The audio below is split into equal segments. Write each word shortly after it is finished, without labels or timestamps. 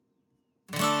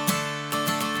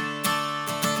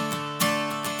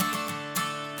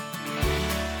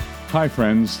Hi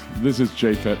friends, this is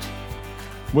Japhet.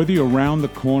 Whether you're around the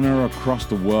corner or across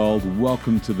the world,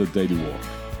 welcome to the Daily Walk.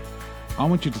 I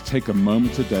want you to take a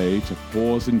moment today to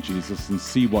pause in Jesus and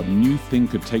see what new thing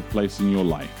could take place in your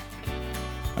life.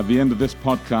 At the end of this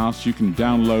podcast, you can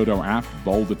download our app,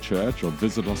 Boulder Church, or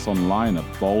visit us online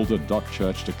at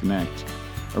boulder.church to connect.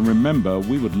 And remember,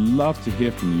 we would love to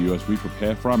hear from you as we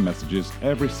prepare for our messages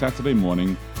every Saturday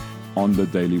morning on the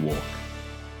Daily Walk.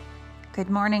 Good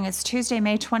morning. It's Tuesday,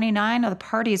 May 29. The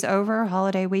party's over.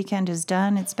 Holiday weekend is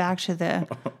done. It's back to the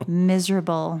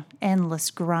miserable,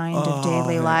 endless grind of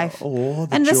daily life.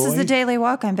 And this is the Daily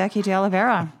Walk. I'm Becky De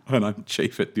Oliveira. And I'm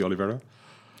Japhet De Oliveira.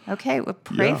 Okay, well,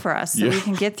 pray for us so we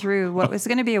can get through what was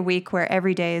going to be a week where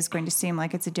every day is going to seem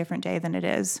like it's a different day than it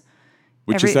is.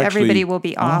 Everybody will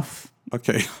be off.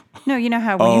 Okay. No, you know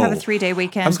how when you have a 3-day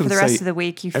weekend, for the rest of the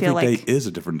week, you feel like... Every day is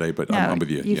a different day, but I'm with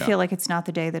you. You feel like it's not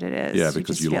the day that it is. Yeah,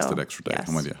 because you lost that extra day. Yes,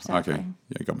 I'm with you. exactly. Okay.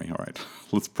 Yeah, you got me. All right.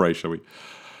 Let's pray, shall we?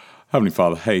 Heavenly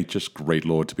Father, hey, just great,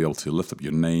 Lord, to be able to lift up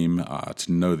your name,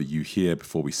 to know that you hear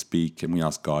before we speak, and we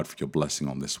ask God for your blessing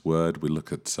on this word. We're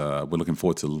looking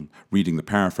forward to reading the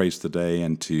paraphrase today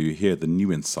and to hear the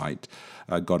new insight.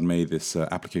 God, may this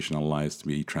application in our lives to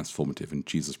be transformative. In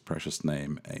Jesus' precious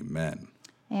name, amen.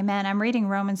 Amen. I'm reading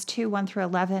Romans 2, 1 through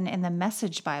 11 in the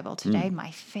Message Bible today,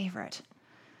 my favorite.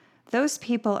 Those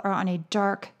people are on a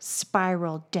dark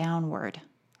spiral downward.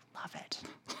 Love it.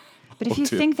 But if you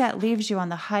think that leaves you on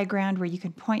the high ground where you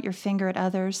can point your finger at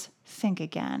others, think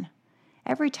again.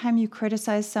 Every time you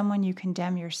criticize someone, you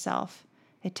condemn yourself.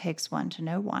 It takes one to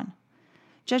know one.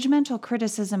 Judgmental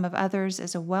criticism of others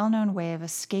is a well-known way of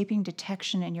escaping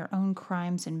detection in your own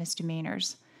crimes and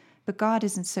misdemeanors. But God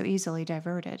isn't so easily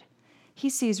diverted. He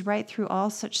sees right through all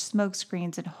such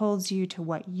smokescreens and holds you to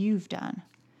what you've done.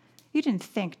 You didn't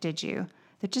think, did you,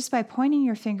 that just by pointing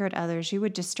your finger at others, you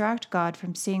would distract God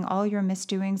from seeing all your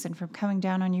misdoings and from coming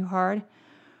down on you hard?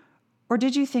 Or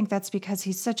did you think that's because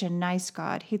he's such a nice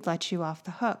God, he'd let you off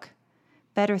the hook?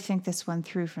 Better think this one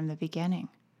through from the beginning.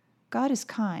 God is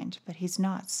kind, but he's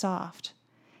not soft.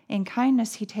 In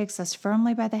kindness, he takes us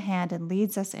firmly by the hand and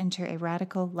leads us into a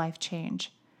radical life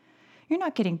change. You're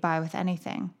not getting by with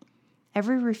anything.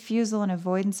 Every refusal and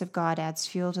avoidance of God adds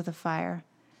fuel to the fire.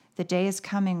 The day is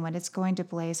coming when it's going to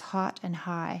blaze hot and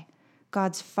high,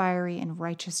 God's fiery and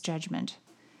righteous judgment.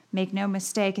 Make no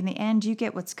mistake, in the end, you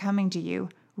get what's coming to you,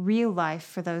 real life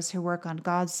for those who work on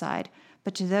God's side,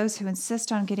 but to those who insist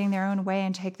on getting their own way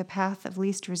and take the path of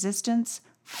least resistance,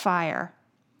 fire.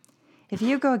 If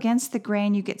you go against the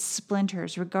grain, you get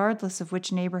splinters, regardless of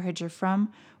which neighborhood you're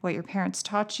from, what your parents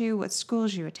taught you, what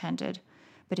schools you attended.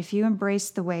 But if you embrace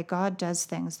the way God does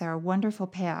things, there are wonderful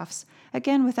payoffs,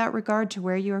 again, without regard to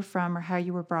where you are from or how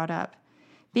you were brought up.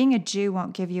 Being a Jew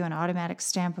won't give you an automatic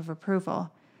stamp of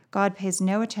approval. God pays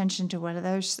no attention to what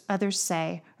others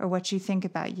say or what you think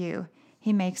about you.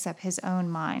 He makes up his own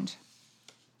mind.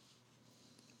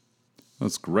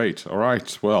 That's great. All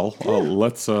right. Well,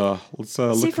 let's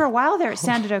See, for a while there, it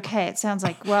sounded okay. It sounds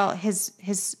like, well, he's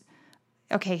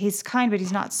kind, but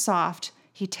he's not soft.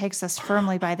 He takes us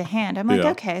firmly by the hand. I'm like,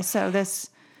 okay, so this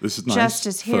is nice,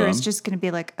 justice here firm. Is just going to be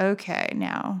like, okay,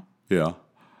 now. Yeah.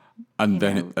 And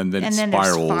then it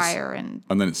spirals. There's fire and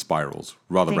then it spirals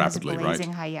rather rapidly, blazing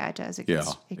right? High. Yeah, it does. It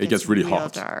gets really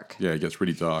hot. Dark. Yeah, it gets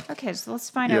really dark. Okay, so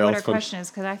let's find out what our question is,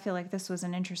 because I feel like this was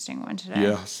an interesting one today.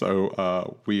 Yeah,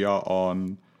 so we are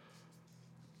on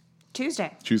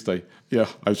Tuesday. Yeah,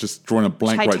 I was just drawing a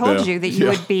blank right there. I told you that you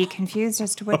would be confused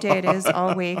as to what day it is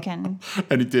all week, and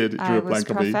he did. It drew a blank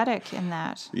on me. I was prophetic in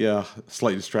that. Yeah,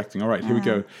 slightly distracting. All right, here we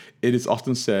go. It is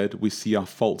often said we see our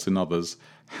faults in others.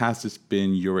 Has this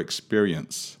been your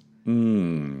experience?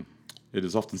 It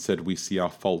is often said we see our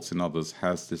faults in others.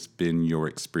 Has this been your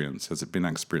experience? Has it been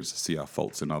our experience to see our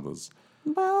faults in others?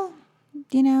 Well,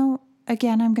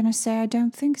 again, I'm going to say I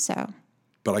don't think so.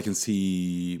 But I can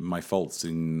see my faults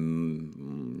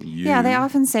in you. Yeah, they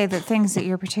often say that things that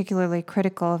you're particularly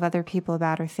critical of other people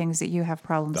about are things that you have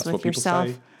problems with yourself.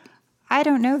 Say. I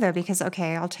don't know, though, because,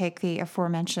 I'll take the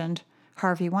aforementioned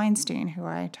Harvey Weinstein, who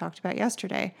I talked about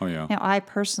yesterday. Oh, yeah. Now, I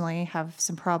personally have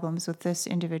some problems with this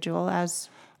individual, as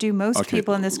do most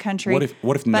people in this country.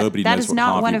 What if nobody knows what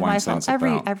Harvey Weinstein's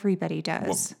about? Everybody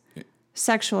does.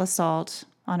 Sexual assault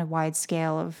on a wide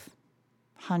scale of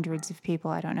hundreds of people.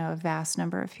 I don't know, a vast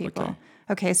number of people.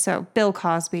 Okay, so Bill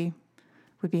Cosby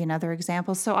would be another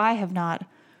example. So I have not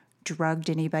drugged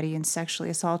anybody and sexually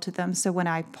assaulted them. So when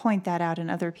I point that out in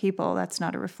other people, that's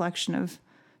not a reflection of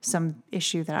some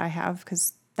issue that I have,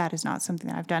 because that is not something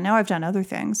that I've done. Now I've done other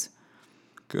things.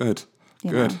 Good.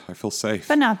 I feel safe.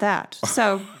 But not that.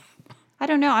 So I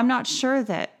don't know. I'm not sure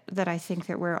that I think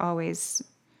that we're always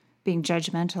being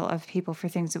judgmental of people for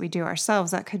things that we do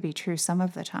ourselves. That could be true some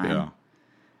of the time. Yeah.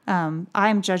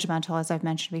 I'm judgmental, as I've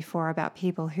mentioned before, about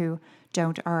people who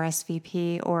don't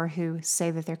RSVP or who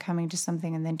say that they're coming to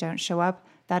something and then don't show up.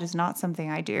 That is not something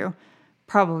I do,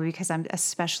 probably because I'm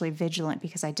especially vigilant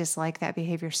because I dislike that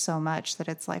behavior so much that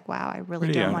it's like, wow, I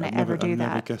really don't want to ever do that.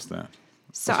 I've never guessed that.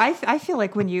 So I feel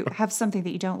like when you have something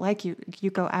that you don't like, you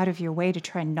go out of your way to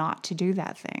try not to do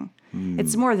that thing.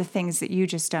 It's more the things that you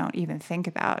just don't even think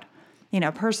about. You know,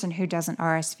 a person who doesn't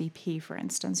RSVP, for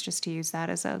instance, just to use that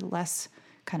as a less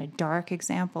kind of dark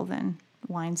example than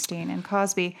Weinstein and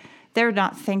Cosby, they're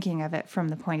not thinking of it from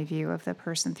the point of view of the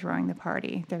person throwing the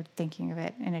party. They're thinking of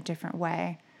it in a different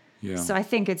way. Yeah. So I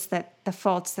think it's that the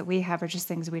faults that we have are just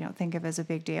things we don't think of as a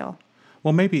big deal.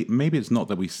 Well, maybe it's not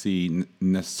that we see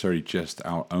necessarily just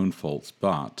our own faults,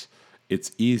 but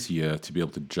it's easier to be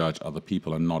able to judge other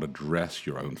people and not address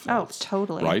your own faults. Oh,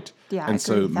 totally. Right? Yeah, and I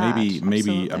so agree with that. maybe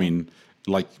Absolutely. I mean,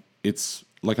 like it's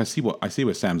like I see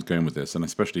where Sam's going with this, and I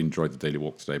especially enjoyed the daily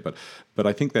walk today. But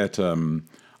I think that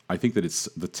it's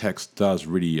the text does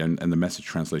really and the message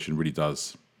translation really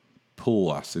does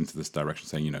pull us into this direction,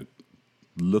 saying, you know,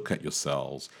 look at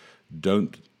yourselves,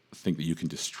 don't think that you can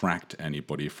distract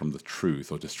anybody from the truth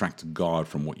or distract God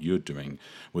from what you're doing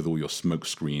with all your smoke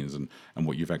screens and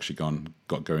what you've actually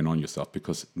got going on yourself,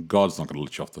 because God's not going to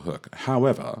let you off the hook.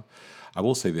 However, I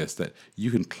will say this, that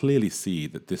you can clearly see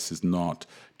that this is not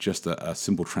just a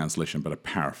simple translation, but a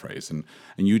paraphrase. And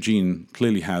Eugene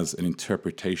clearly has an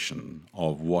interpretation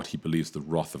of what he believes the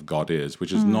wrath of God is,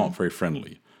 which is not very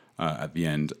friendly at the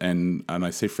end. And I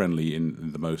say friendly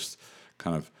in the most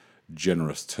kind of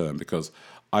generous term, because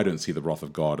I don't see the wrath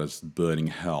of God as burning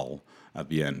hell at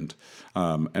the end.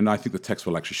 And I think the text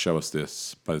will actually show us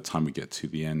this by the time we get to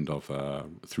the end of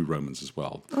through Romans as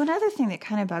well. Well, another thing that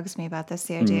kind of bugs me about this,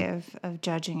 the idea of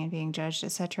judging and being judged,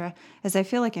 etc., is I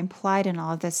feel like implied in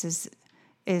all of this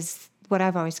is what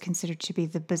I've always considered to be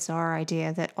the bizarre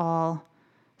idea that all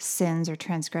sins or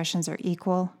transgressions are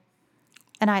equal.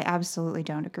 And I absolutely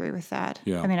don't agree with that.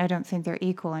 Yeah. I mean, I don't think they're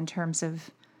equal in terms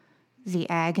of the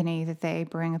agony that they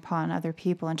bring upon other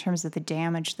people, in terms of the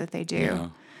damage that they do. Yeah.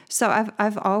 So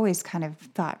I've always kind of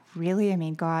thought, really? I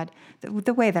mean, God,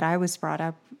 the way that I was brought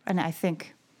up, and I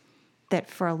think that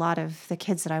for a lot of the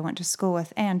kids that I went to school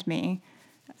with and me,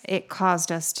 it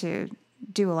caused us to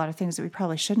do a lot of things that we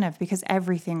probably shouldn't have, because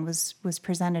everything was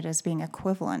presented as being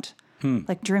equivalent.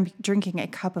 Like drinking a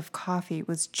cup of coffee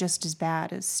was just as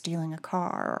bad as stealing a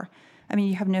car. I mean,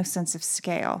 you have no sense of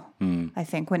scale, I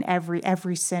think, when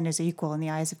every sin is equal in the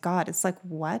eyes of God. It's like,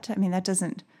 what? I mean, that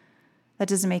doesn't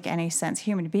make any sense.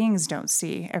 Human beings don't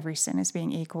see every sin as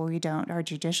being equal. We don't. Our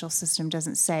judicial system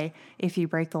doesn't say if you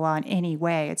break the law in any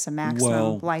way, it's a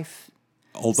maximum life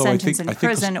sentence in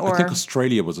prison. I think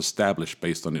Australia was established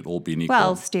based on it all being equal.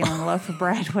 Well, stealing a loaf of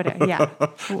bread, whatever. Yeah.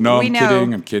 No,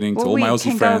 I'm kidding. To all my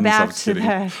Aussie friends, I was kidding. We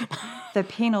can go back to the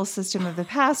penal system of the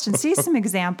past and see some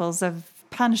examples of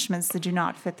punishments that do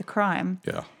not fit the crime.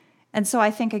 Yeah. And so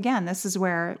I think, again, this is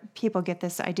where people get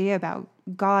this idea about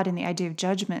God and the idea of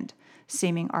judgment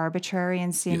seeming arbitrary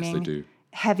and seeming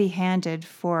heavy-handed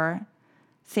for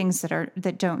things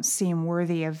that don't seem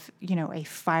worthy of, you know, a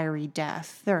fiery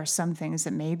death. There are some things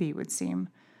that maybe would seem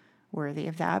worthy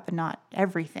of that, but not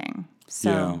everything.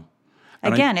 So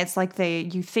again, it's like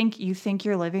you think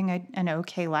you're living an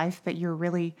okay life, but you're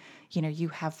really, you know, you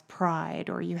have pride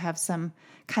or you have some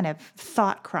kind of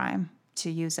thought crime, to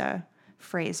use a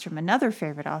phrase from another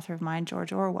favorite author of mine,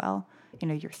 George Orwell. You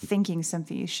know, you're thinking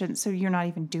something you shouldn't, so you're not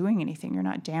even doing anything. You're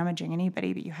not damaging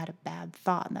anybody, but you had a bad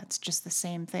thought, and that's just the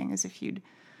same thing as if you'd,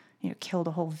 you know, killed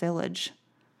a whole village.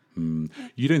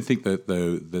 You don't think that,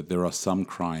 though, that there are some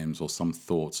crimes or some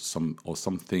thoughts,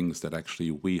 some things that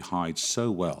actually we hide so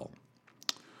well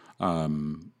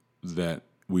that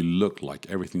we look like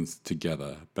everything's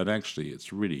together, but actually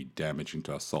it's really damaging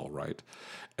to our soul, right?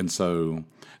 And so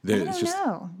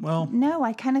no,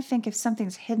 I kind of think if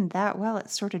something's hidden that well, it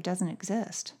sort of doesn't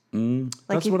exist.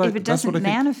 Like if it doesn't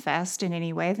manifest in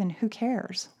any way, then who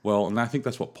cares? Well, and I think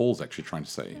that's what Paul's actually trying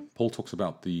to say. Paul talks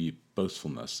about the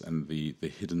boastfulness and the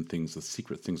hidden things, the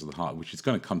secret things of the heart, which he's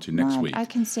going to come to next week. I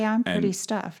can say I'm pretty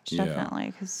stuffed, definitely,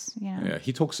 because, you know. Yeah,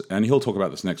 he'll talk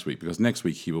about this next week, because next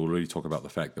week he will really talk about the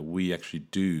fact that we actually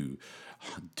do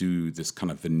this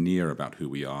kind of veneer about who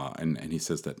we are, and he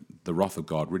says that the wrath of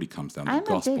God really comes down to the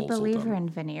gospel. I'm a big believer in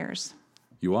veneers.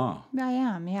 You are? I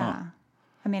am, yeah. Huh.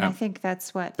 I mean, I think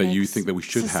that's what that makes you think that we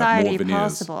should society have more veneers.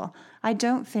 Possible. I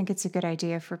don't think it's a good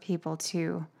idea for people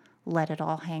to let it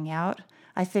all hang out.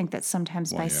 I think that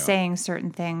sometimes by saying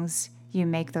certain things, you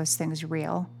make those things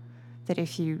real. That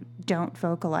if you don't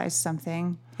vocalize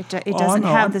something, it doesn't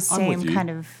have the same kind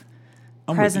of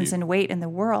presence and weight in the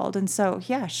world. And so,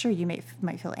 yeah, sure, you might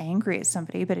feel angry at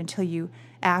somebody, but until you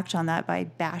act on that by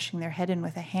bashing their head in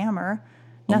with a hammer,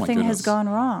 nothing has gone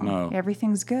wrong. No.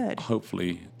 Everything's good.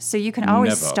 Hopefully. So you can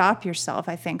always Never. stop yourself,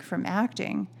 I think, from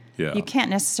acting. Yeah. You can't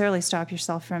necessarily stop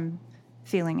yourself from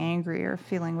feeling angry or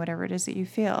feeling whatever it is that you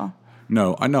feel.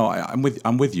 No, I know.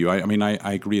 I'm with you. I mean,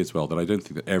 I agree as well that I don't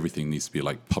think that everything needs to be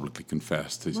like publicly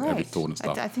confessed, every thought and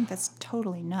stuff. I think that's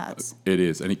totally nuts. It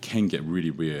is, and it can get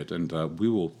really weird. And we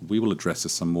will address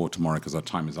this some more tomorrow because our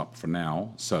time is up for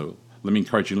now. So let me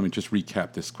encourage you. Let me just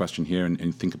recap this question here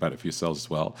and think about it for yourselves as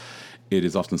well. It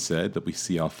is often said that we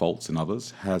see our faults in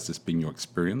others. Has this been your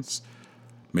experience?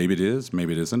 Maybe it is,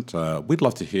 maybe it isn't. We'd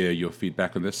love to hear your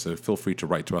feedback on this, so feel free to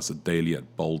write to us at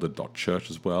daily@boulder.church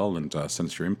as well and send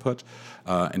us your input.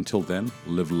 Until then,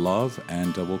 live love,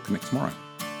 and we'll connect tomorrow.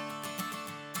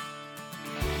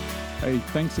 Hey,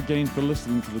 thanks again for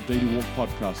listening to the Daily Walk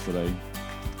podcast today.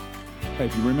 Hey,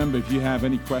 if you have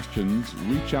any questions,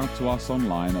 reach out to us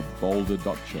online at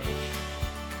boulder.church.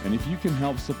 And if you can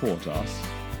help support us,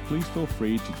 please feel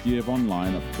free to give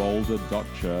online at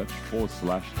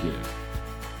boulder.church/give.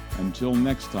 Until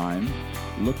next time,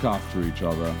 look after each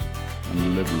other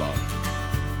and live love.